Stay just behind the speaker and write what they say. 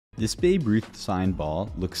This Babe Ruth signed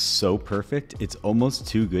ball looks so perfect, it's almost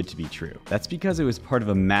too good to be true. That's because it was part of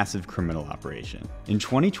a massive criminal operation. In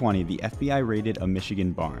 2020, the FBI raided a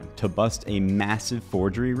Michigan barn to bust a massive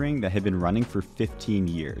forgery ring that had been running for 15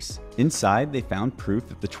 years. Inside, they found proof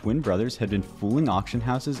that the twin brothers had been fooling auction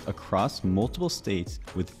houses across multiple states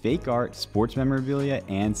with fake art, sports memorabilia,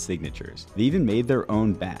 and signatures. They even made their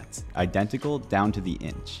own bats, identical down to the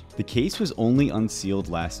inch. The case was only unsealed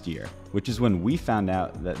last year, which is when we found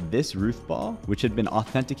out that this Ruth ball, which had been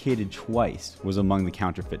authenticated twice, was among the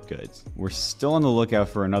counterfeit goods. We're still on the lookout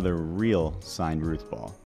for another real signed Ruth ball.